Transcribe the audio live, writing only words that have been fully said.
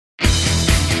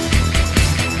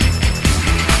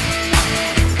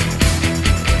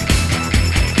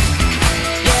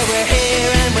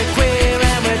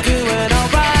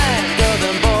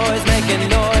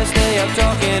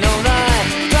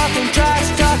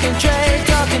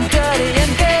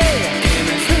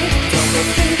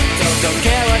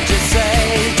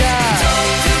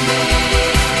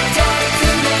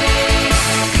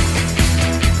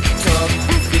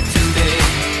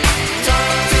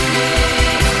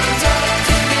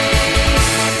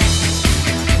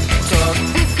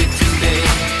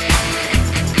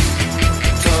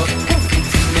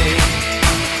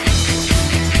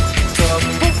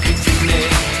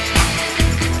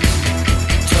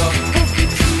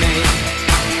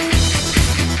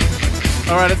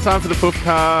right, it's time for the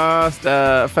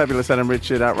Poofcast. Fabulous Adam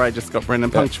Richard, outrageous Scott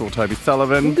Brennan, punctual Toby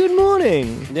Sullivan. Good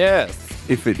morning. Yes.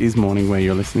 If it is morning where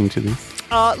you're listening to this.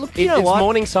 Look, you know It's what?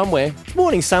 morning somewhere. It's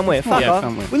morning somewhere. Fuck Yeah, off.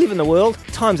 somewhere. We live in the world.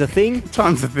 Time's a thing.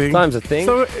 Time's a thing. Time's a thing.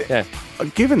 So, Yeah.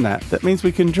 given that means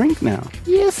we can drink now.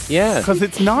 Yes. Yeah. Because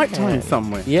it's night time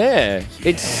somewhere. Yeah.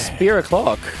 It's beer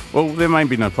o'clock. Well, there may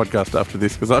be no podcast after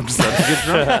this because I've decided to get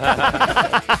drunk.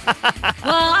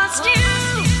 What's new?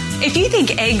 If you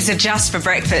think eggs are just for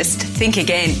breakfast, think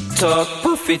again. Talk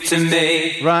poofy to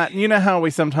me. Right, you know how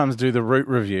we sometimes do the route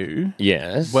review?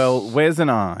 Yes. Well, Wes and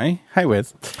I, hey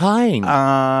Wes,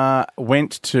 Hi.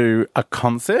 went to a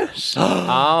concert.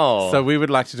 Oh. So we would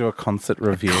like to do a concert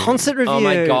review. Concert review. Oh,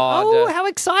 my God. Oh, how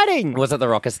exciting. Was it the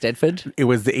Rock of Stedford? It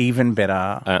was even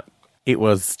better. It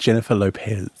was Jennifer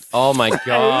Lopez. Oh, my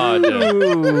God.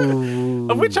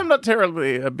 Of which I'm not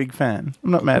terribly a big fan.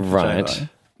 I'm not mad for Right. J-Lo.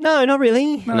 No, not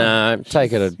really. No,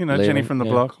 take it. You know, Jenny from the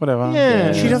block, whatever.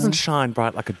 Yeah. She doesn't shine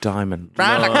bright like a diamond.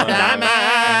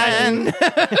 Diamond!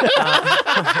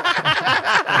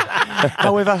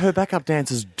 However, her backup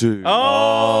dancers do.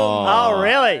 Oh,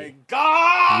 really?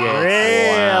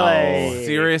 Really?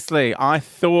 Seriously, I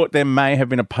thought there may have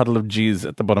been a puddle of jizz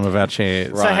at the bottom of our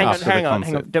chairs. So hang on, after the hang on.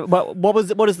 concert.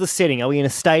 What is the setting? Are we in a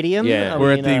stadium? Yeah. Are We're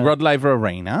we at in the a- Rod Laver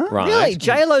Arena. Right. Really?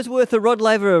 J-Lo's worth the Rod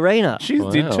Laver Arena. She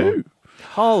did too.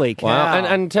 Holy cow. Wow.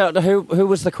 And tell, who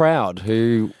was the crowd?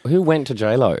 Who went to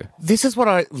J-Lo? This is what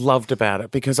I loved about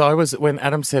it, because when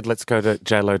Adam said, let's go to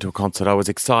J-Lo to a concert, I was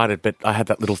excited, but I had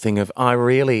that little thing of, I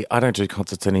don't do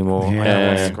concerts anymore. I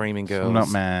don't want screaming girls. I'm not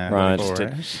mad. Right. for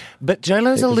it. But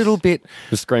J-Lo's a little bit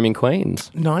The Screaming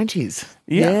Queens. 90s.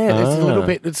 Yeah. There's a little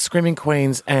bit, it's Screaming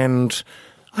Queens, and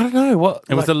I don't know what.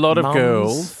 It was a lot of mums.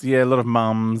 girls. Yeah, a lot of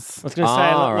mums. I was going to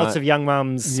say lots right. of young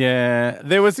mums. Yeah.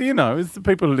 There was, it's the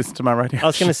people who listen to my radio. I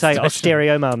was going to say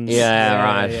stereo mums. Yeah,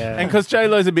 right. And because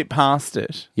J-Lo's a bit past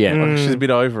it. Yeah. Like, she's a bit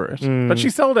over it. But she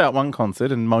sold out one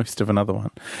concert and most of another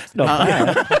one. Not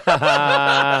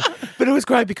bad. But it was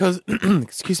great because,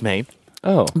 excuse me,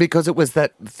 Oh. because it was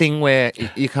that thing where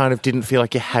you kind of didn't feel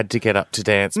like you had to get up to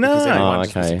dance because No. everyone Oh,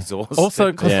 just was okay. exhausted.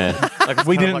 Also, 'cause Yeah.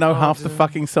 we didn't know half the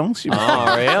fucking songs she was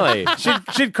Oh, really?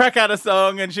 She'd crack out a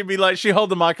song and she'd be like, she'd hold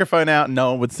the microphone out and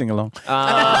no one would sing along.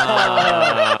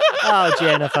 Oh,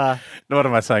 Jennifer. What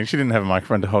am I saying? She didn't have a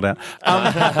microphone to hold out.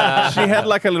 She had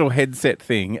like a little headset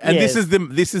thing, and Yes.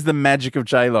 this is the magic of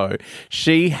J-Lo.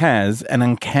 She has an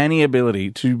uncanny ability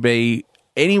to be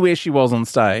anywhere she was on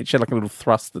stage. She had like a little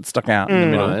thrust that stuck out in the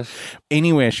middle. Right.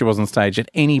 Anywhere she was on stage, at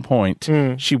any point,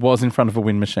 she was in front of a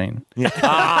wind machine. Oh,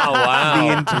 wow.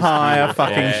 The entire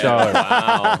fucking show.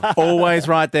 Wow. Always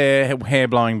right there, hair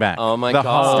blowing back. Oh, my the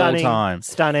God. whole Stunning. time.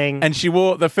 Stunning. And she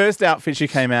wore the first outfit she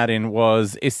came out in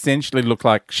was essentially looked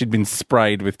like she'd been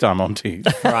sprayed with Diamante.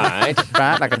 Right.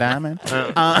 Right, like a diamond.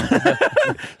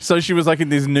 So she was like in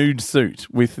this nude suit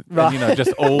with,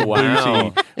 just all Wow.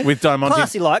 booty with Diamante.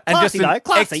 Classy-like, and just classy-like,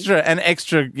 classy. an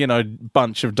extra,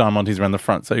 bunch of Diamantes around the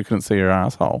front so you couldn't see her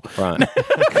asshole. Right.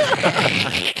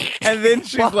 And then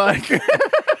she's like,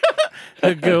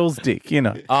 a girl's dick, Oh,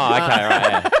 okay, right.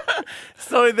 Yeah.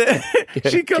 So then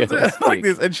she comes girl's out like dick.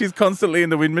 this, and she's constantly in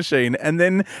the wind machine. And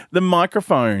then the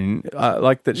microphone,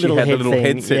 like that she Little had, the head little thing,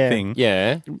 headset yeah. thing.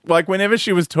 Yeah. Like whenever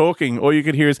she was talking, all you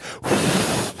could hear is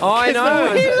Oh, I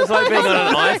know. It's like being on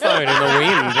an iPhone in the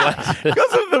wind. Like-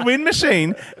 because of the wind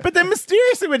machine. But then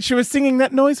mysteriously, when she was singing,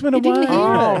 that noise went away. didn't hear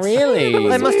Oh, really?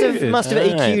 They must have Weird.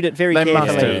 EQ'd it very They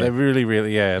must carefully. have. They really, really,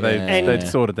 They Yeah. they'd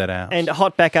sorted that out. And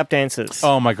hot backup dancers.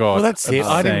 Oh my god! Well, that's it.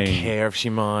 I didn't Obscene. care if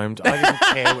she mimed. I didn't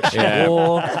care what she Yeah.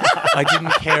 wore. I didn't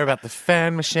care about the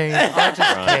fan machine. I just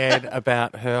cared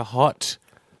about her hot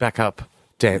backup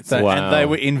dancing. Wow. And they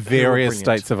were in various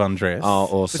brilliant. states of undress. Oh,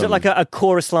 awesome. Was it like a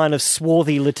chorus line of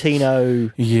swarthy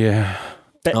Latino yeah.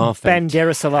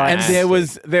 bandera And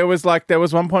there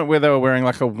was one point where they were wearing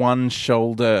like a one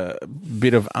shoulder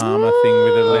bit of armor thing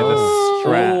with a leather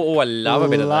strap. Oh, I love a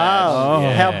bit of that. Love.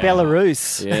 Yeah. How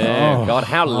Belarus. Yeah. Oh, God,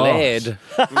 how lead.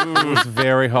 It was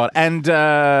very hot. And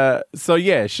so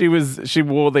yeah, she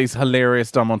wore these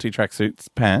hilarious Diamante tracksuits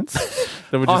pants.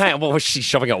 That were Oh, just hang on. What was she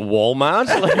shopping at Walmart?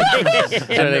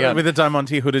 and with a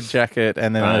Diamante hooded jacket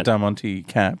and then a Right. Diamante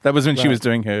cap. That was when she was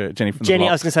doing her Jenny from the Jenny, Block.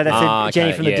 I was going to say that's Ah, Jenny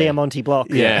okay, from the yeah. Diamante block.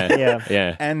 Yeah. Yeah.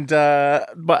 Yeah. And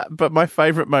but my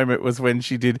favourite moment was when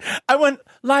she did, I want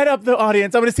light up the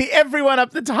audience. I want to see everyone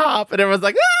up the top. And everyone's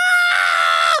like,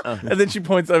 ah! And then she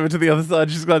points over to the other side.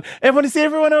 She's going, I want to see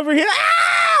everyone over here.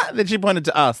 Ah! Then she pointed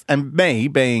to us and me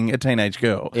being a teenage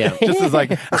girl. Yeah. Just as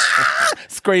like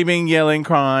screaming, yelling,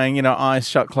 crying, eyes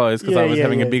shut closed because I was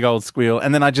having a big old squeal.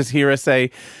 And then I just hear her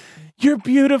say, you're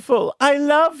beautiful. I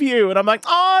love you. And I'm like,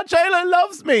 oh, J-Lo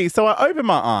loves me. So I open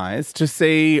my eyes to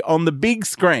see on the big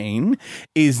screen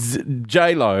is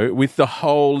J-Lo with the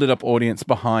whole lit up audience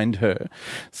behind her.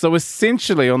 So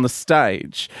essentially on the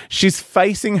stage, she's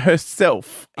facing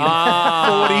herself in a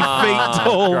 40 feet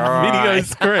tall video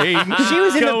screen. She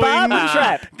was in the Barbie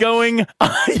trap. Going,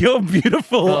 you're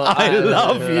beautiful. I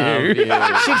love you.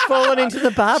 She'd fallen into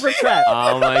the Barbara trap.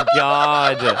 Oh my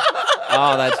God.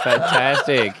 Oh, that's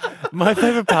fantastic. My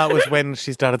favourite part was when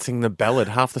she started singing the ballad.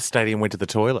 Half the stadium went to the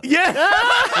toilet. Yeah.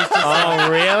 Oh,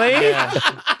 really?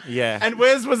 Yeah. And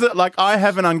where's was it like I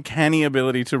have an uncanny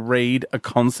ability to read a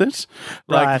concert.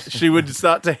 Like Right. she would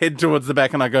start to head towards the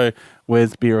back and I go,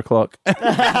 where's beer o'clock?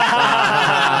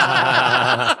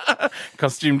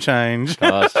 Costume change.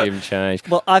 Costume change.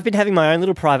 Well, I've been having my own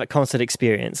little private concert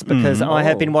experience because I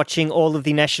have been watching all of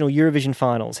the national Eurovision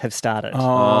finals have started. Oh,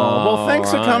 well,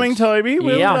 thanks for right. coming, Toby.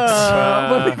 We'll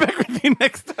be back with you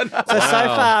next time. So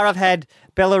far I've had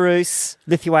Belarus,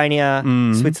 Lithuania,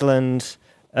 Switzerland,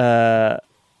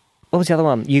 what was the other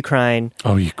one? Ukraine.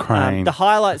 Oh, Ukraine. The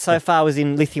highlight so far was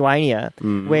in Lithuania.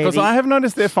 Where Because I have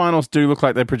noticed their finals do look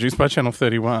like they're produced by Channel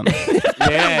 31.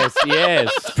 Yes.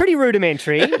 it's pretty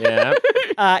rudimentary. Yeah.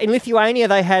 In Lithuania,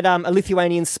 they had a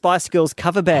Lithuanian Spice Girls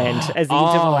cover band as the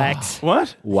interval act.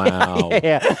 What? Wow.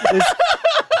 Yeah, it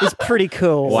was pretty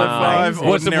cool. Wow. Five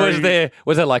Was ordinary- there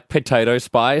like potato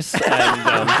spice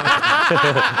and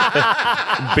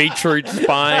beetroot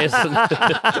spice?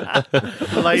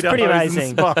 Later pretty hose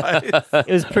and amazing. spice.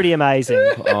 It was pretty amazing.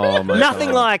 Oh my Nothing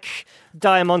God. like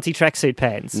Diamante tracksuit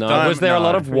pants. No, Don't was there a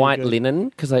lot know. of white linen?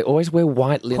 Because they always wear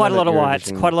white linen. Quite a lot at of white,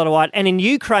 Eurovision. quite a lot of white. And in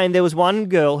Ukraine, there was one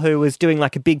girl who was doing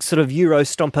like a big sort of Euro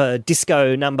stomper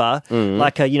disco number,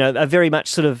 like a very much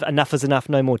sort of enough is enough,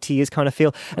 no more tears kind of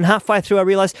feel. And halfway through, I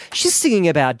realised she's singing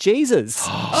about Jesus.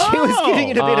 She was giving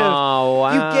it a bit of, Oh,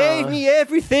 wow. you gave me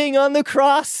everything on the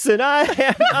cross and I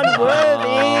am unworthy.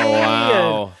 Oh,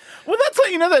 wow. Well, that's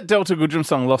like, you know that Delta Goodrem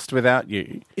song, Lost Without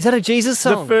You? Is that a Jesus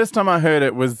song? The first time I heard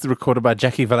it was recorded by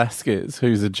Jackie Velasquez,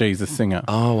 who's a Jesus singer.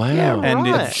 Oh, wow. Yeah, And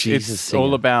right. it's Jesus singer.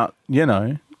 all about,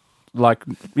 Delta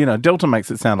makes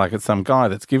it sound like it's some guy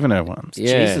that's given her one.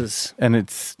 Yeah. Jesus. And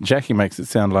Jackie makes it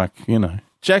sound like,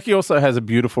 Jackie also has a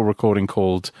beautiful recording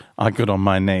called I Got On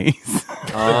My Knees.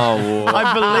 Oh, wow.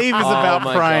 I believe is about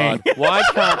my praying. God. Why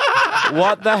can't...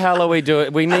 What the hell are we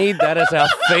doing? We need that as our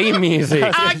theme music.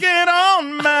 I get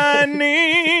on my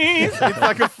knees. It's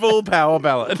like a full power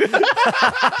ballad.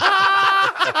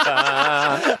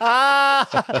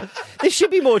 There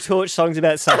should be more torch songs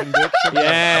about something good.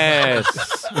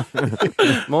 Yes.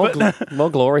 More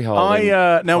glory hole.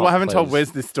 I now Oh, I haven't told please.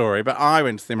 Wes this story, but I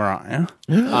went to see Mariah.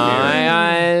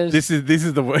 This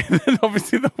is the week,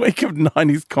 obviously the week of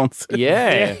 90s concert.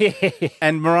 Yeah.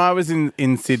 And Mariah was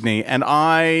in Sydney, and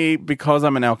I, because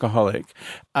I'm an alcoholic,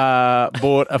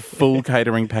 bought a full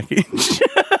catering package.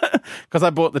 Because I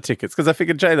bought the tickets, because I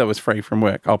figured J-Lo was free from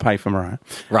work. I'll pay for Mariah.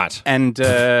 Right. And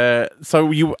so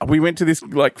we went to this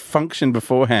like function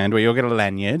beforehand where you'll get a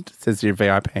lanyard, it says you're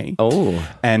VIP. Oh.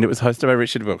 And it was hosted by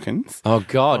Richard Wilkins. Oh,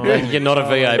 God. You're not a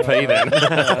VIP then.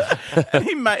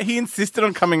 And he insisted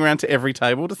on coming around to every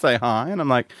table to say hi, and I'm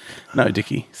like, no,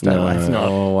 Dickie, stay away. It's not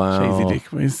Oh, wow. cheesy, Dick.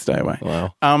 Please stay away.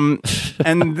 Wow. And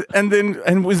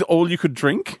was all you could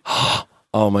drink?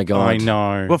 Oh, my God. I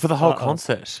know. Well, for the whole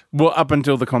concert. Well, up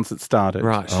until the concert started,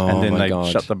 Right. And Oh, then my they God.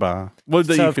 shut the bar. Well,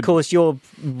 So, of course, you're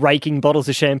raking bottles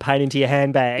of champagne into your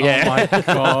handbag. Oh my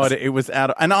God, it was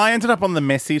out of... And I ended up on the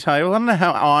messy table. I don't know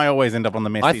how I always end up on the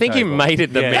messy I think you table. made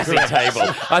it the messy table.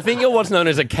 I think you're what's known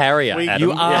as a carrier, Adam.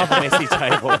 You are the messy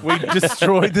table. We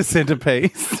destroyed the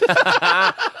centerpiece.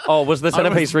 Oh, was the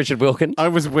centerpiece Richard Wilkins? I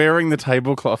was wearing the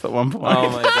tablecloth at one point. Oh,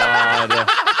 my God.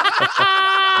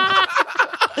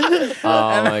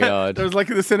 Oh, my God. There was like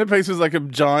the centerpiece was like a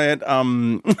giant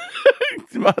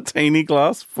martini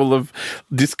glass full of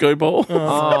disco balls.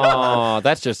 Oh,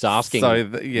 that's just asking. So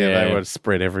they were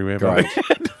spread everywhere. Great.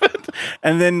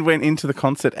 And then went into the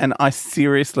concert, and I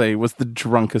seriously was the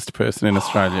drunkest person in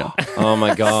Australia, Oh,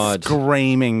 my God.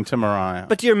 screaming to Mariah.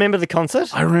 But do you remember the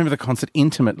concert? I remember the concert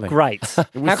intimately. Great.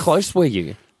 How close were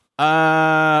you?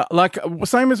 Like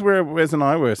same as where Wes and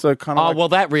I were. So kind of Oh, well,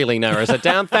 that really narrows it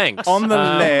down. Thanks. on the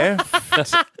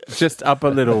left, just up a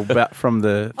little bit from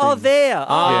the. Oh, thing. there.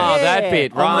 Oh, that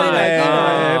bit, On the right.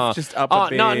 left, Oh. just up a Oh,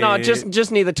 bit. no,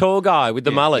 just near the tall guy with the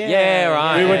mullet. Yeah,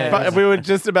 right. We were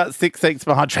just about 6 seats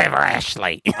behind Trevor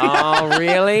Ashley. Oh,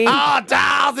 really? Oh,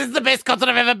 Dales, this is the best concert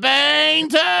I've ever been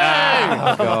to.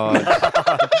 Oh, God.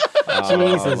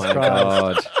 Jesus Oh, my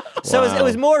Christ. God. So it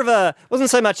was more of wasn't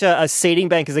so much a seeding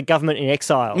bank as a government in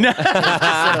exile.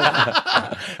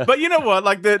 But you know what?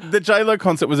 Like the J-Lo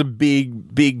concert was a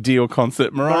big deal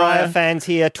concert. Mariah fans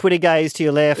here, Twitter gays to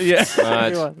your left. Yeah.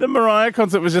 Everyone. The Mariah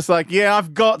concert was just like, yeah,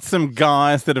 I've got some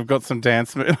guys that have got some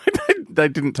dance moves. They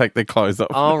didn't take their clothes off.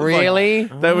 Oh, really?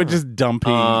 They were just dumpy.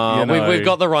 You know. We've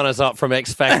got the runners-up from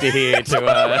X Factor here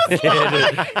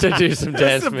to do some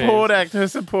dance moves. Her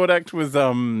support act was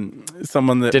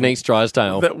someone that Denise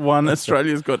Drysdale. that won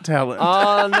Australia's Got Talent.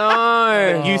 Oh,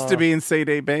 no. Used to be in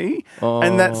CDB,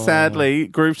 and that sadly,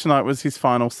 Groove Tonight was his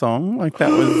final song. Like that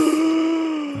was.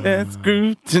 Let's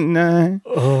groove tonight,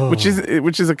 which is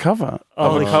a cover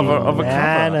of a cover of a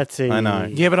humanity. cover. I know.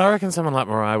 Yeah, but I reckon someone like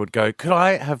Mariah would go, could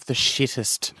I have the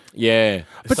shittest? Yeah.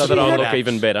 But so she that I'll had- look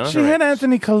even better. She had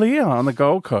Anthony Kalia on the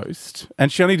Gold Coast,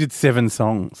 and she only did 7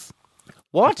 songs.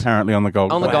 What? Apparently on the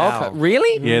Gold On the Coast. golf?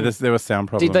 Really? Yeah, there were sound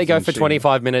problems. Did they go and for she-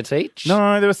 25 minutes each?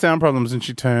 No, there were sound problems, and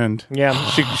she turned. Yeah.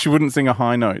 She wouldn't sing a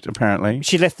high note. Apparently,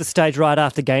 She left the stage right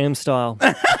after Gangnam Style.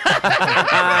 they play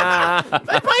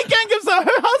Gangnam Style.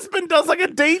 Her husband does like a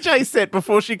DJ set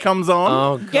before she comes on.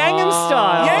 Oh, Gangnam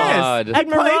Style. Yes. And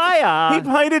Mariah. He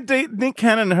played Nick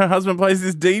Cannon, her husband, plays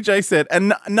this DJ set,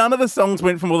 and none of the songs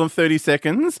went for more than 30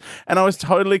 seconds. And I was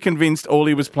totally convinced all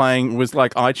he was playing was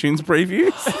like iTunes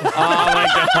previews. Oh, my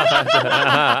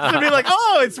God. To be like,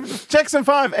 oh, it's Jackson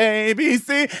 5, A, B,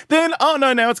 C. Then, oh,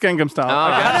 no, now it's Gangnam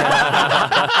Style. Okay.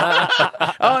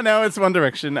 Oh, now it's One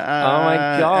Direction.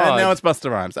 my God. And now it's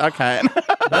Busta Rhymes. Okay.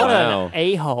 Wow.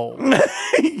 A-hole.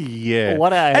 Yeah.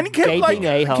 What a and he kept, gaping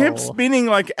a-hole. kept spinning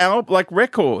like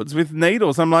records with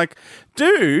needles. I'm like,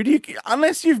 dude,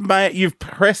 unless you've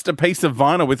pressed a piece of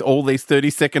vinyl with all these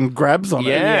 30-second grabs on it.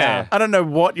 Yeah. I don't know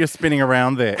what you're spinning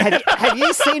around there. Have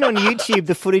you seen on YouTube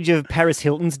the footage of Paris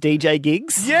Hilton's DJ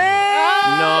gigs?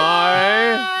 Yeah.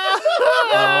 No.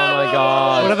 Oh, my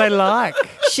God. What are they like?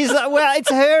 She's like, well, it's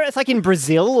her. It's like in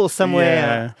Brazil or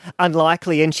somewhere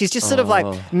unlikely, and she's just sort of like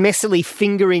messily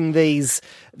fingering these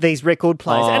record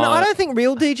players. And I don't think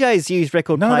real DJs use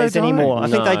record players they don't. anymore. I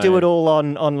think they do it all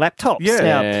on laptops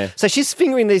now. Yeah. So she's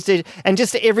fingering these DJs, and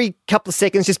just every couple of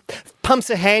seconds, just pumps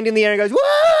her hand in the air and goes, "Woo!"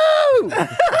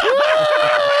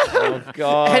 Oh,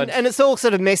 God. And it's all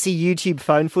sort of messy YouTube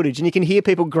phone footage, and you can hear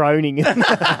people groaning. You know,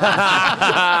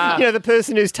 the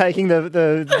person who's taking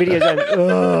the video going,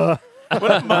 ugh.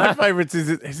 One of my favourites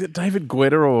is it David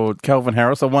Guetta or Calvin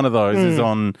Harris or one of those is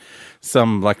on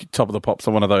some like Top of the Pops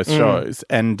or one of those shows,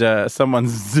 and someone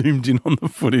zoomed in on the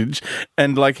footage,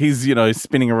 and like he's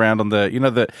spinning around on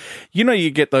you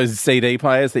get those CD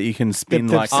players that you can spin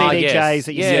The like CDJs yes.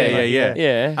 that you yeah. see.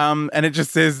 Yeah. and it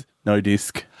just says no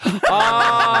disc.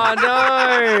 Oh,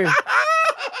 no.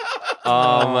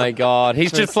 Oh, my God.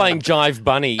 He's just playing Jive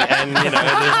Bunny and,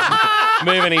 just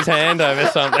moving his hand over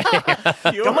something.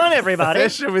 Come on, everybody.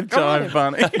 Session with Jive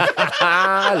Bunny.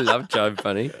 I love Jive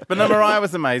Bunny. But no, Mariah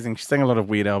was amazing. She sang a lot of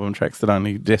weird album tracks that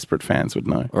only desperate fans would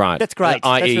know. Right. That's great.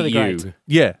 That's really IEU. great.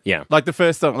 Yeah. Yeah. Like the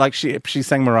first song, like she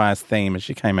sang Mariah's theme as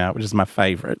she came out, which is my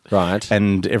favourite. Right.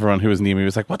 And everyone who was near me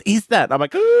was like, what is that? And I'm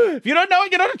like, if you don't know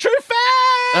it, you're not a true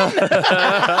fan!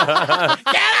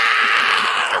 Get out!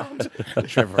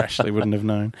 Trevor Ashley wouldn't have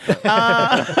known.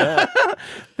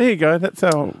 There you go. That's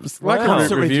our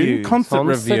concert review. Concert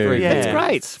review. Yeah, it's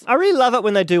great. I really love it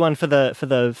when they do one for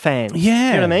the fans. Yeah.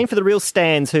 You know what I mean? For the real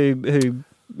stands who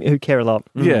care a lot.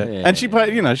 Yeah. And she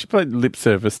played lip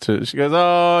service too. She goes,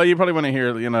 oh, you probably want to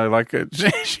hear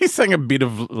it, she sang a bit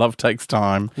of Love Takes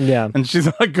Time. Yeah. And she's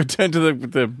like, turned to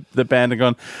the band and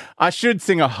gone, I should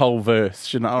sing a whole verse,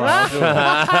 shouldn't I? All right,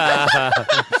 I'll do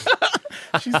it.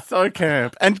 She's so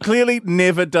camp. And clearly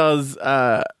never does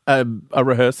a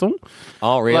rehearsal.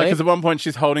 Oh, really? Because at one point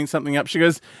she's holding something up. She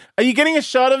goes, are you getting a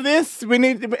shot of this?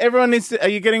 Everyone needs to, are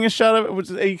you getting a shot of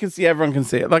it? You can see, everyone can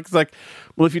see it. Like, it's like,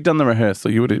 well, if you'd done the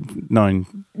rehearsal, you would have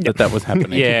known that was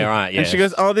happening. Yeah, right, yeah. And she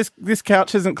goes, oh, this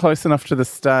couch isn't close enough to the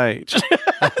stage.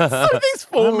 So these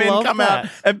four men love come that.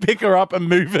 out and pick her up and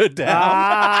move her down.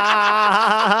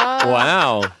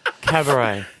 Wow.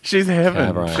 Cabaret. She's heaven.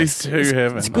 Cabaret. She's too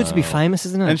heaven. It's good to be famous,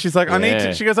 isn't it? And she's like, I need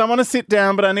to, she goes, I want to sit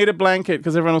down, but I need a blanket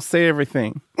because everyone will see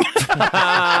everything.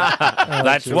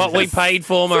 That's what we paid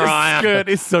for, Her Mariah. skirt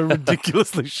is so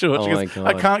ridiculously short. Oh She my goes,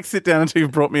 God. I can't sit down until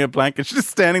you've brought me a blanket. She's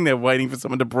just standing there waiting for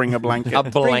someone to bring a blanket. A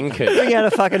blanket. Bring out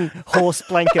a fucking horse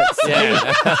blanket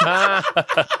Yeah.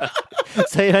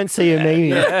 so you don't see your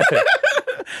meaning.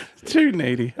 Too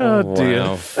needy. Oh, dear.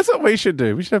 wow. That's what we should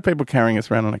do. We should have people carrying us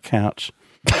around on a couch.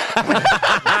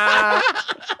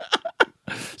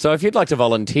 So if you'd like to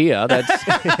volunteer, that's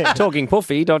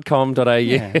talkingpuffy.com.au.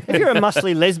 If you're a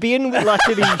muscly lesbian, we'd like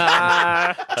to be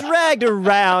dragged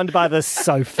around by the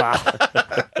sofa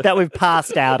that we've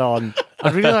passed out on.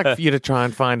 I'd really like for you to try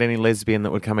and find any lesbian that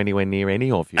would come anywhere near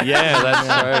any of you. Yeah, that's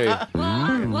true.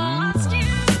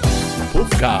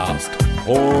 Puffcast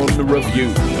on review.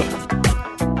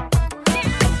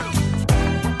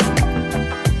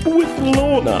 With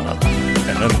Lorna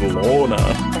and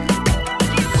Lorna.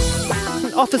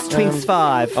 Office Twinks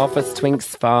 5. Office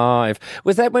Twinks 5.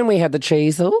 Was that when we had the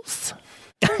cheesels?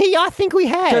 Yeah, I think we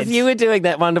had. Because you were doing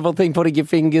that wonderful thing, putting your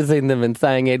fingers in them and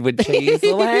saying Edward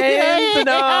Cheesel hands. And,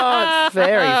 it's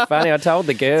very funny. I told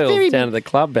the girls down at the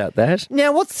club about that.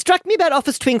 Now, what struck me about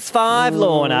Office Twinks 5,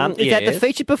 Lorna, is that the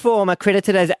featured performer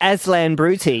credited as Aslan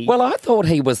Brutti. Well, I thought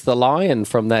he was the lion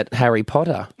from that Harry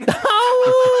Potter.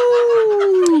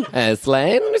 Oh!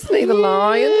 Aslan, isn't he the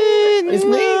lion?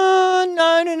 Isn't he?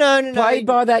 No. Played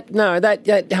by that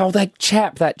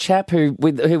chap who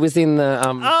was in the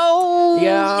you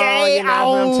know who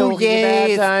I'm talking about,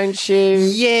 don't you?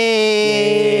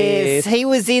 Yes. He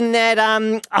was in that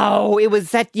it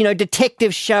was that,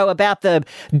 detective show about the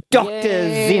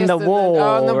doctors in the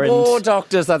war. The war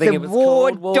doctors, I think it was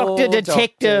called. War Doctor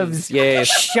Detectives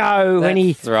show.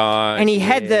 That's right. And he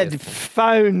had the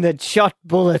phone that shot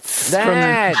bullets.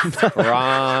 That's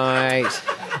right.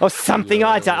 Or something.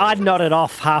 I'd nodded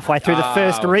off halfway through the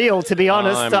first reel, to be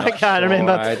honest. I can't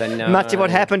remember much of what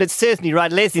happened. It's certainly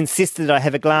right. Les insisted that I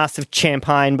have a glass of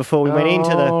champagne before we went into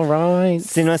the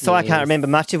cinema, so I can't remember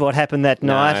much of what happened that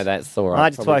night. No, that's all right. I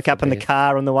just woke up in the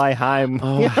car on the way home.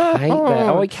 Oh, I hate that.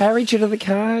 Oh, he carried you to the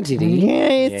car, did he?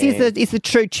 Yeah, he's a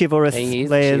true chivalrous, he is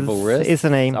Les, chivalrous,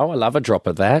 isn't he? Oh, I love a drop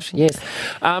of that, yes.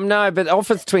 No, but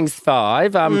Office Twinks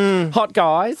 5, hot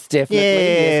guys, definitely,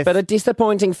 yes. But a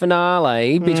disappointing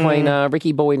finale between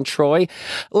Ricky Boy and Troy.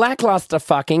 Lackluster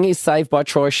fucking is saved by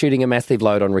Troy shooting a massive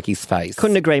load on Ricky's face.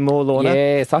 Couldn't agree more, Lorna.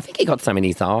 Yes, I think he got some in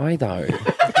his eye, though.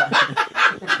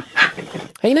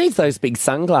 He needs those big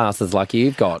sunglasses like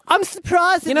you've got. I'm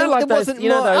surprised that like there those, wasn't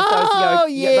those more. those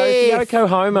Yoko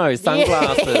Homo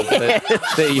sunglasses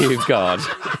that you've got.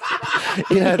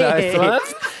 Those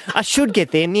ones? I should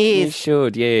get them, yes. You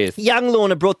should, yes. Young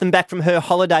Lorna brought them back from her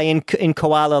holiday in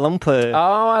Kuala Lumpur.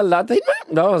 Oh, I love them.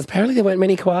 No, apparently there weren't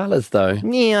many koalas, though.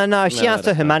 Yeah, I know. She asked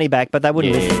for her money back, but they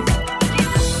wouldn't listen.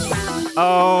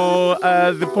 Oh,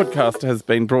 the podcast has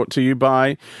been brought to you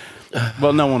by...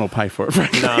 Well, no one will pay for it,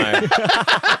 frankly. No.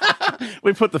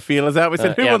 We put the feelers out. We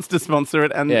said, who wants to sponsor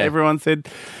it? And everyone said,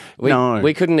 no.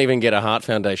 We couldn't even get a Heart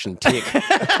Foundation tick.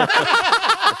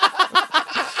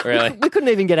 Really? We couldn't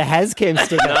even get a Hazcam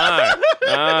sticker.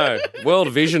 No. World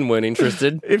Vision weren't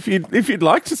interested. If you'd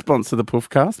like to sponsor the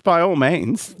Puffcast, by all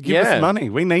means, give us money.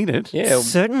 We need it. Yeah,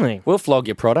 certainly. We'll flog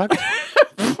your product.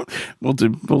 We'll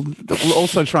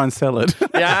also try and sell it.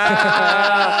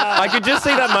 Yeah. I could just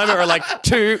see that moment where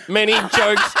too many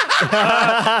jokes.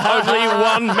 Only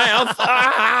one mouth.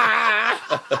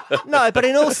 No, but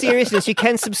in all seriousness, you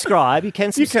can subscribe. You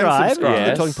can subscribe to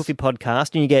the Talking Puffy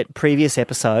podcast, and you get previous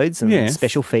episodes and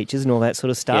special features and all that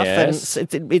sort of stuff. Yes.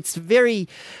 And it's very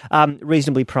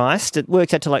reasonably priced. It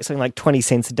works out to something like 20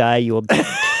 cents a day or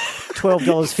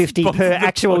 $12.50 per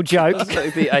actual joke.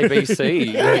 The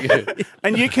ABC.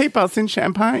 And you keep us in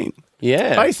champagne.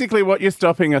 Yeah. Basically, what you're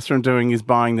stopping us from doing is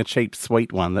buying the cheap,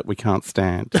 sweet one that we can't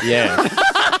stand. Yeah.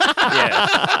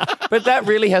 Yeah. But that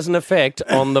really has an effect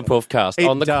on the Puffcast,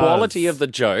 on the quality of the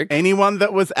joke. Anyone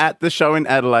that was at the show in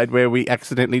Adelaide where we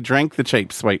accidentally drank the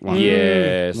cheap, sweet one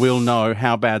will know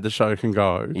how bad the show can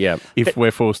go if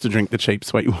we're forced to drink the cheap,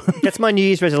 sweet one. That's my New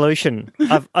Year's resolution.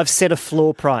 I've set a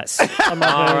floor price on my booze.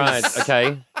 All right,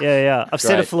 okay. Yeah. I've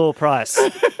set a floor price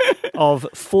of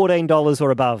 $14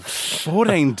 or above.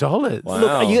 $14?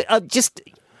 Wow. Look,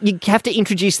 you have to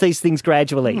introduce these things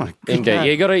gradually. Indeed.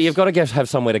 You've got to have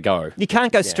somewhere to go. You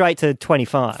can't go straight to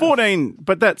 25. 14,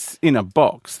 but that's in a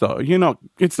box, though.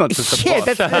 It's not just a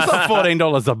box. That's not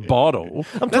 $14 a bottle.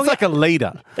 That's like a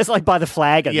litre. That's like by the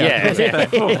flagon. Yeah.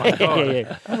 Oh, my God.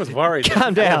 Yeah. I was worried.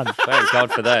 Calm down. Thank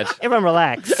God for that. Everyone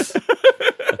relax.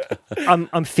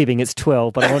 I'm fibbing. It's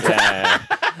 12, but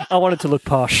I want it to look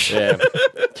posh. Yeah.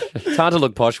 It's hard to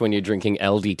look posh when you're drinking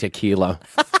Aldi tequila.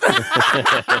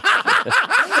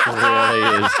 It really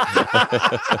is.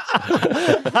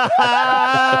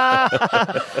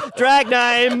 Drag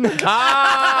name.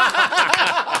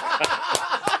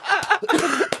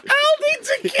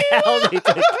 Aldi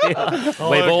tequila.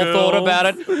 We've all thought about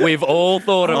it. We've all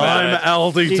thought about it.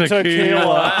 I'm Aldi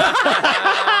tequila.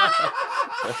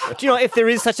 Do you know, if there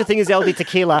is such a thing as Aldi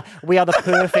Tequila, we are the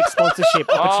perfect sponsorship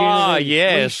opportunity. Oh,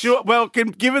 yes. Sure. Well,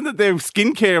 given that their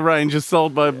skincare range is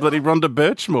sold by bloody Rhonda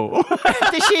Birchmore.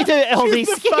 Does she do Aldi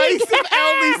the skin? face of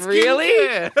Aldi Really?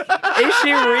 Is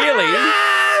she really?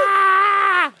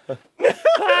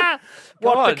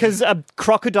 What, God. because a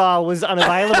crocodile was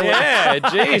unavailable? Yeah,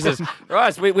 Jesus.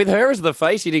 Right, with her as the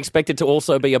face, you'd expect it to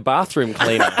also be a bathroom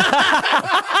cleaner.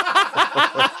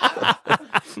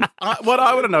 What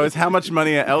I want to know is how much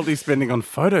money are Aldi spending on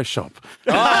Photoshop?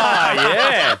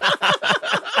 Yeah.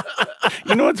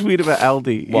 You know what's weird about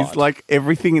Aldi? What? Is like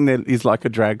everything in there is like a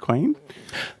drag queen.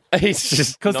 He's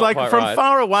just Because not like quite from right.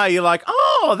 far away, you're like,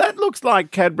 oh, that looks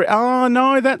like Cadbury. Oh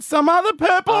no, that's some other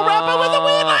purple wrapper with a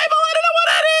weird label. I don't know what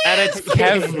that is. And it's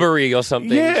Cadbury or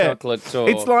something. Yeah. Chocolate or...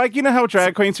 It's like, you know how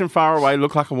drag queens from far away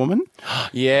look like a woman?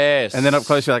 Yes. And then up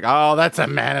close, you're like, oh, that's a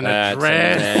man in a That's a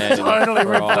dress. man in a Totally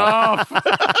ripped frock. off.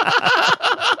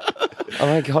 Oh,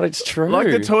 my God, it's true.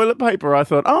 Like the toilet paper, I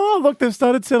thought, oh, look, they've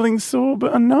started selling Saw,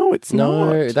 but no, it's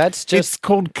No, not. that's just... It's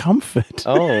called Comfort.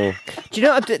 Oh. Do you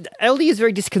know, Aldi is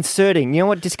very disconcerting. You know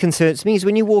what disconcerts me is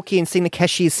when you walk in seeing the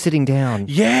cashiers sitting down.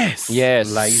 Yes. Yes.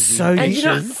 So And you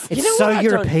know- it's you know so what I don't-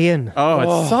 European.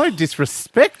 Oh, it's so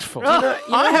disrespectful. you know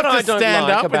I have what I to don't stand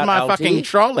like up with about my Aldi? fucking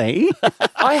trolley.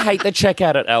 I hate the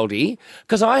checkout at Aldi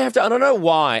because I don't know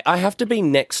why, I have to be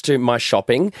next to my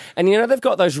shopping. And you know, they've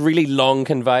got those really long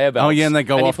conveyor belts. Oh, yeah, and they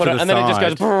go you off put to it- the and then it just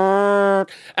side. goes brrrr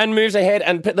and moves ahead.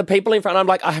 And the people in front, I'm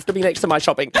like, I have to be next to my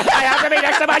shopping. I have to be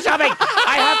next to my shopping.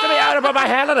 I have to be able to put my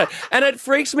hand on it. And it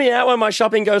freaks me out when my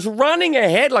shopping goes running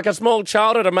ahead like a small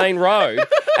child at a main road.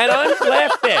 And I'm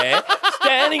left there,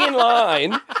 standing in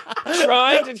line,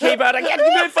 trying to keep out. Get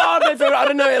move forward, move forward. I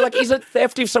don't know. Like, is it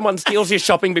theft if someone steals your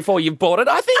shopping before you've bought it?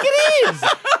 I think it is.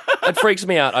 It freaks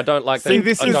me out. I don't like that. See,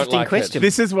 this I is don't interesting like question. It.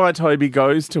 This is why Toby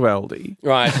goes to Aldi.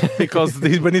 Right. Because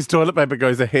when his toilet paper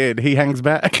goes ahead, he hangs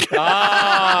back.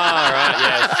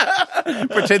 Right,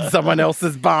 Pretends someone else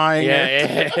is buying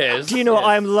yes. it. Yes. Do you know what?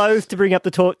 I am loath to bring up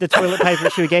the toilet paper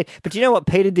issue again, but do you know what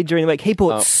Peter did during the week? He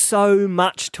bought so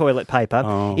much toilet paper,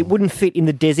 it wouldn't fit in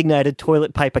the designated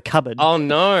toilet paper cupboard. Oh,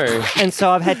 no. And so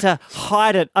I've had to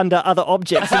hide it under other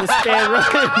objects in the spare room.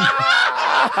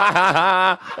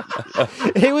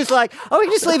 He was like, oh, we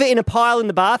can just leave it in a pile in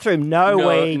the bathroom. No, we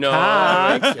can't. No.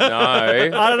 I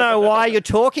don't know why you're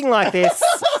talking like this.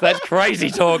 That's crazy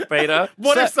talk, Peter.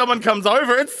 What if someone comes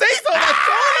over and sees all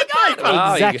that toilet paper? Oh,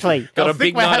 you Exactly. Got I a think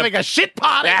big we're night having a shit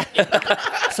party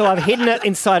So I've hidden it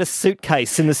inside a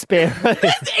suitcase in the spare room.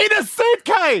 in a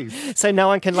suitcase. So no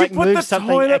one can You like put move the something.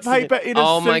 toilet accident- paper in a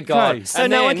Oh, suitcase. my God. So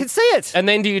And no one then- can see it. And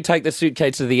then do you take the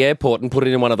suitcase to the airport and put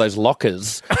it in one of those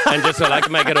lockers and just like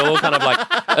make it all kind of like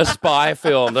a spy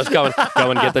film? Let's go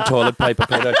and get the toilet paper,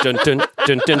 Peter. Dun, dun,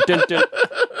 dun, dun, dun, dun.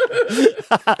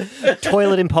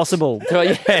 Toilet impossible. Oh,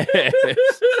 yes.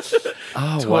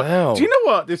 Oh, wow. Do you know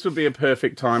what this would be a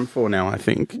perfect time for now, I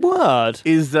think? What?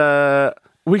 Is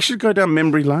we should go down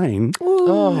memory lane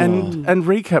and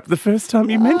recap the first time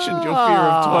you mentioned your fear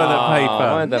of toilet paper.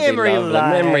 Won't that be Memory lovely?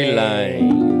 lane. Memory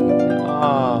lane.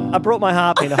 I brought my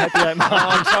harp in. I hope you don't mind.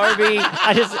 Oh, Toby.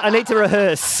 I need to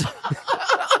rehearse.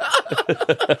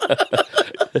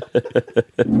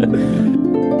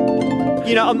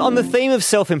 You know, on the theme of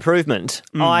self-improvement,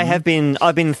 I've been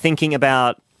thinking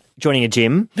about joining a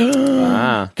gym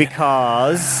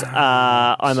because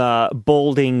I'm a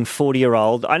balding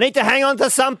 40-year-old. I need to hang on to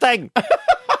something.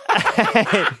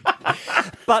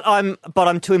 But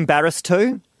I'm too embarrassed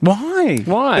to. Why?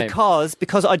 Why?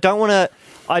 Because I don't want to.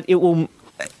 It will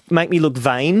make me look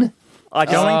vain. I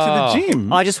just, Going to the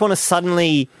gym? I just want to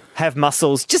suddenly have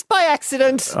muscles just by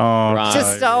accident. Oh, Right.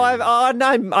 Just so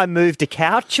I moved a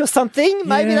couch or something.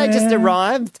 Maybe they just Yeah.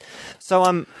 arrived.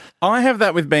 So I have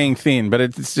that with being thin, but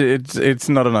it's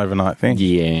not an overnight thing.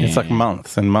 Yeah. It's like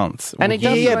months and months. And it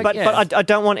does but I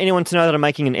don't want anyone to know that I'm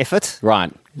making an effort.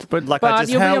 Right. but Like But I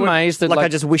just you'll be how would- amazed that like I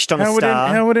just wished on a how would, star.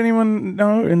 how would anyone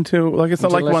know until it's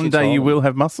not like Unless one you day told you them. will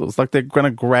have muscles. Like they're going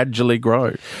to gradually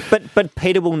grow. But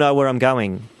Peter will know where I'm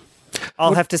going.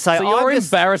 I'll have to say, So you're I'm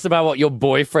just- embarrassed about what your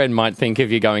boyfriend might think if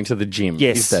you're going to the gym.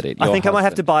 Yes, Is that it? I Your think I might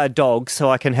have to husband. buy a dog so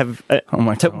I can have Oh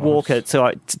my to gosh. walk it,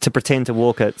 to pretend to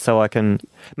walk it, so I can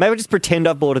maybe just pretend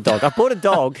I've bought a dog. I've bought a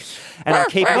dog, and I'm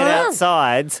keeping it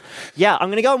outside. Yeah, I'm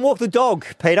going to go and walk the dog,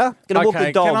 Peter. Going to walk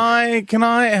the dog. Can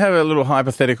I have a little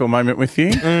hypothetical moment with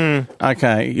you?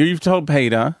 Okay, you've told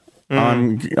Peter.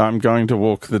 I'm going to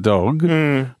walk the dog,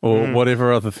 or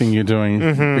whatever other thing you're doing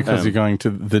because you're going to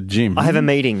the gym. I have a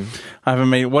meeting.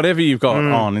 whatever you've got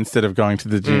on instead of going to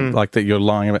the gym, like that you're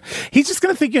lying about. He's just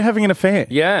going to think you're having an affair.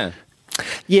 Yeah.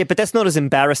 Yeah, but that's not as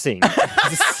embarrassing.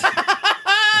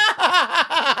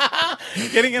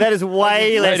 Getting That is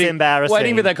way less embarrassing.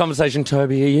 Waiting for that conversation.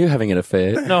 Toby, are you having an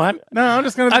affair? No, I'm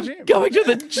just going to the gym. going to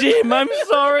the gym. I'm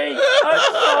sorry.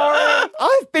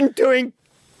 I've been doing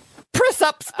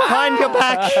press-ups behind your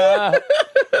back.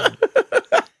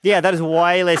 Yeah, that is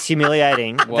way less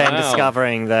humiliating than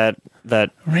discovering that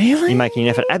Really? you're making an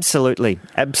effort. Absolutely.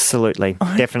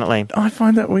 Definitely. I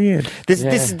find that weird. This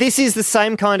is the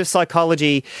same kind of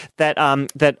psychology that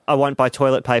that I won't buy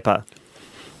toilet paper.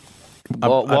 I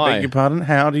Why? beg your pardon?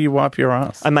 How do you wipe your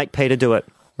ass? I make Peter do it.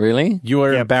 Really? You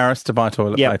are embarrassed to buy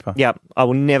toilet paper. Yep. I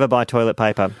will never buy toilet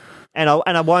paper. And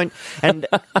I won't and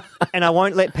I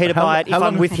won't let Peter buy it if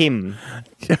I'm with him.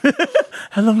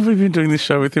 How long have we been doing this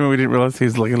show with him and we didn't realise he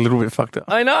was like a little bit fucked up?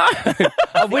 I know.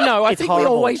 I think we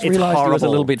always It's realised he was a horrible.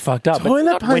 little bit fucked up.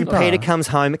 Toilet paper. When Peter comes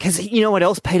home, because you know what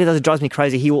else Peter does that drives me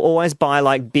crazy? He will always buy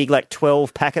like big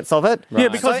 12 packets of it. Yeah,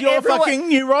 because So you're everyone- fucking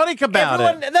neurotic about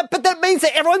it. But that means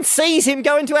that everyone sees him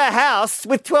go into our house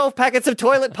with 12 packets of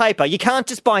toilet paper. You can't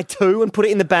just buy 2 and put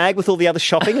it in the bag with all the other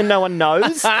shopping and no one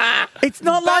knows. It's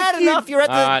not Bad like enough you're at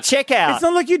the checkout. It's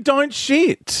not like you don't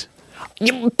shit.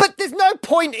 But there's no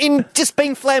point in just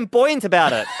being flamboyant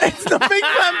about it. It's not being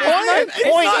flamboyant.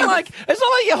 It's not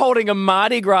like you're holding a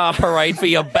Mardi Gras parade for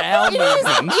your bowel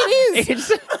movement. It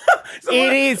is.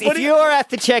 It is. If you are at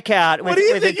the checkout What with, do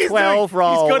you with think a he's 12 doing?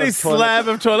 roll, He's got of his toilet- slab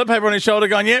of toilet paper on his shoulder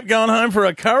going, yep, going home for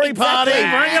a curry party.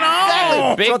 Exactly. Bring it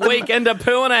on. Big weekend of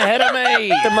pooing ahead of me.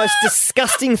 The most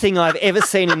disgusting thing I've ever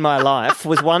seen in my life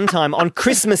was one time on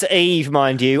Christmas Eve,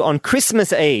 mind you. On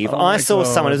Christmas Eve, I saw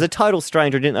someone, it was a total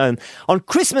stranger, didn't know him, on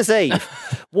Christmas Eve,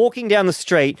 walking down the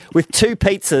street with 2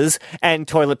 pizzas and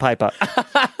toilet paper.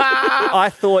 I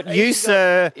thought, you,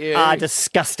 sir, are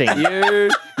disgusting.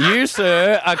 You,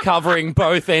 sir, are covering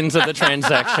both ends of the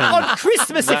transaction. On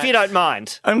Christmas, if you don't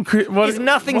mind. There's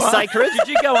nothing sacred. Did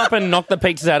you go up and knock the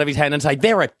pizzas out of his hand and say,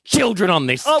 there are children on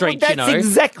this street, that's you know?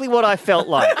 exactly what I felt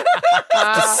like.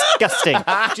 It's disgusting.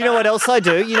 Do you know what else I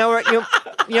do? You know,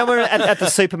 we're at the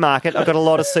supermarket. I've got a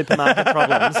lot of supermarket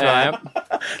problems, right?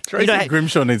 Tracy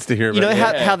Grimshaw needs to hear about You know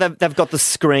it. how they've got the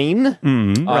screen,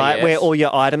 right, yes. where all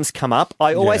your items come up?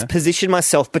 I always Yeah. position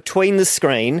myself between the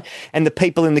screen and the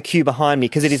people in the queue behind me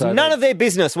because it is none of their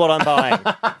business what I'm buying.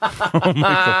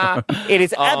 It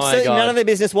is absolutely God. none of their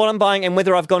business what I'm buying and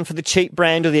whether I've gone for the cheap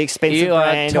brand or the expensive You are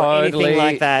brand or totally, anything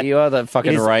like that. you are the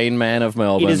fucking It is- Rain Man of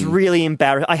Melbourne. It is really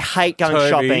embarrassing. I hate going Toby,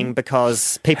 shopping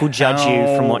because people judge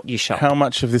you from what you shop. How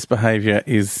much of this behaviour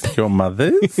is your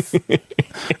mother's?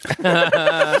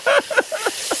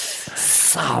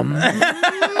 Some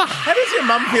How does your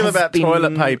mum feel about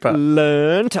toilet paper?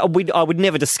 learned. I would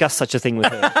never discuss such a thing with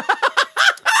her.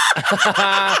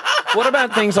 What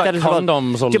about things like That is what-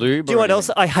 condoms or do, lube? do you know what else?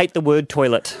 I hate the word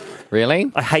toilet.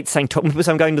 Really? I hate saying toilet because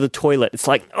I'm going to the toilet. It's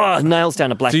like, nails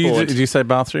down a Do blackboard. you say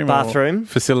bathroom? Bathroom. Or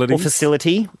facility? Or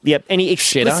facility. Yep. Any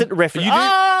explicit reference.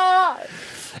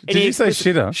 Did you say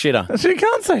shitter? Shitter. She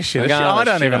can't say shitter. can't I say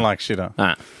don't even shitter. like shitter.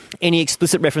 Ah. Any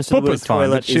explicit reference to the word Pooper's fine,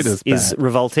 toilet but shitter's is bad.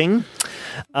 revolting.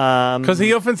 Because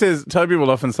he often says, Toby will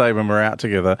often say when we're out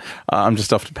together, I'm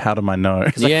just off to powder my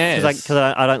nose. Yes. Because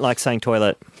I don't like saying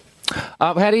toilet.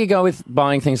 How do you go with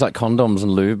buying things like condoms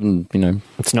and lube and, you know?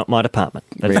 It's not my department.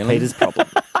 That's Really? Peter's problem.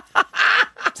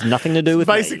 It's nothing to do with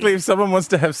Basically, if someone wants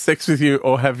to have sex with you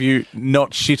or have you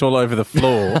not shit all over the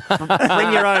floor, me.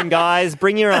 Bring your own, guys.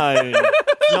 Bring your own.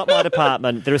 It's not my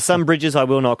department. There are some bridges I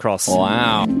will not cross.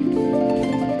 Wow.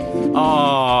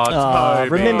 Toby.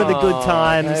 Remember the good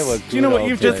times. Do you know what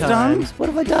you've just done? What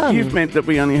have I done? You've meant that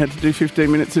we only had to do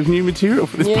 15 minutes of new material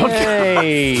for this podcast.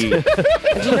 Yay!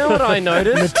 Do you know what I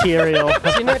noticed? material. Do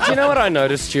you know what I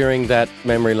noticed during that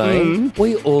memory lane?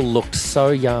 We all looked so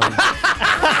young.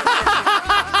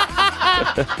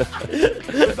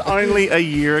 It was only a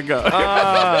year ago.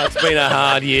 It's been a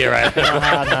hard year,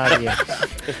 Hard, yeah.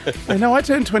 No, I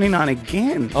turned 29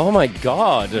 again. Oh my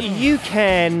God. You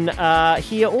can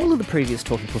hear all of the previous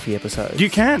Talking Puffy episodes. You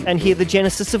can. And hear the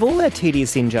genesis of all our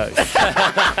tedious in-jokes.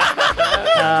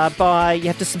 You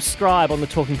have to subscribe on the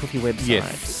Talking Puffy website.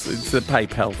 Yes, it's a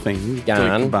PayPal thing. Go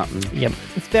Click on. the button. Yep.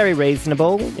 It's very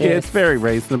reasonable. Yeah, it's very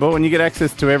reasonable, and you get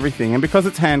access to everything. And because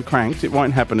it's hand cranked, it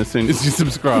won't happen as soon as you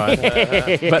subscribe.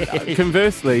 But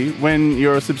conversely, when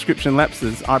your subscription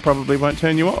lapses, I probably won't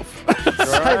turn you off. So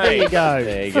there you go.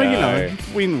 There you So, go. you know,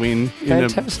 it's win-win.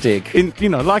 Fantastic.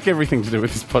 Like everything to do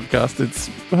with this podcast, it's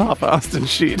half-assed and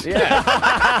shit. Yeah.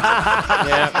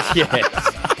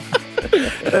 Yes.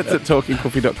 That's at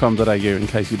talkingpuffy.com.au in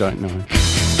case you don't know.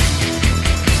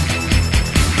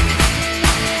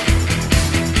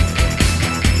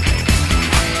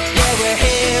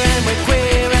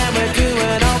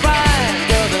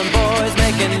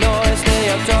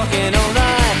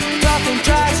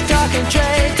 Talking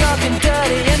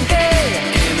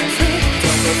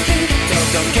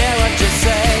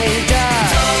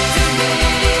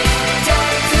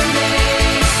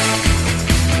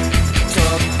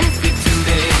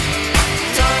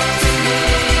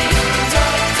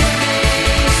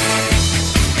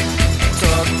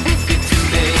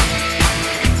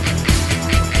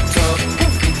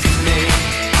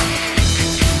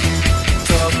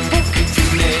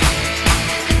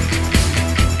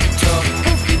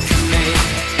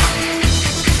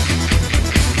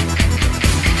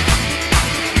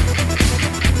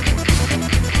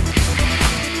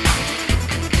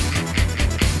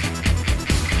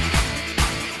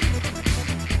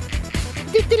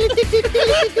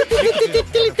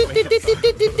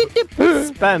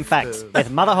Sperm facts with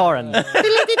Mother Horan.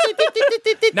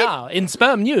 Now, in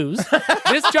sperm news,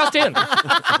 this just in. Talk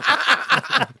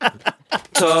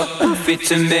it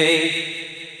to me.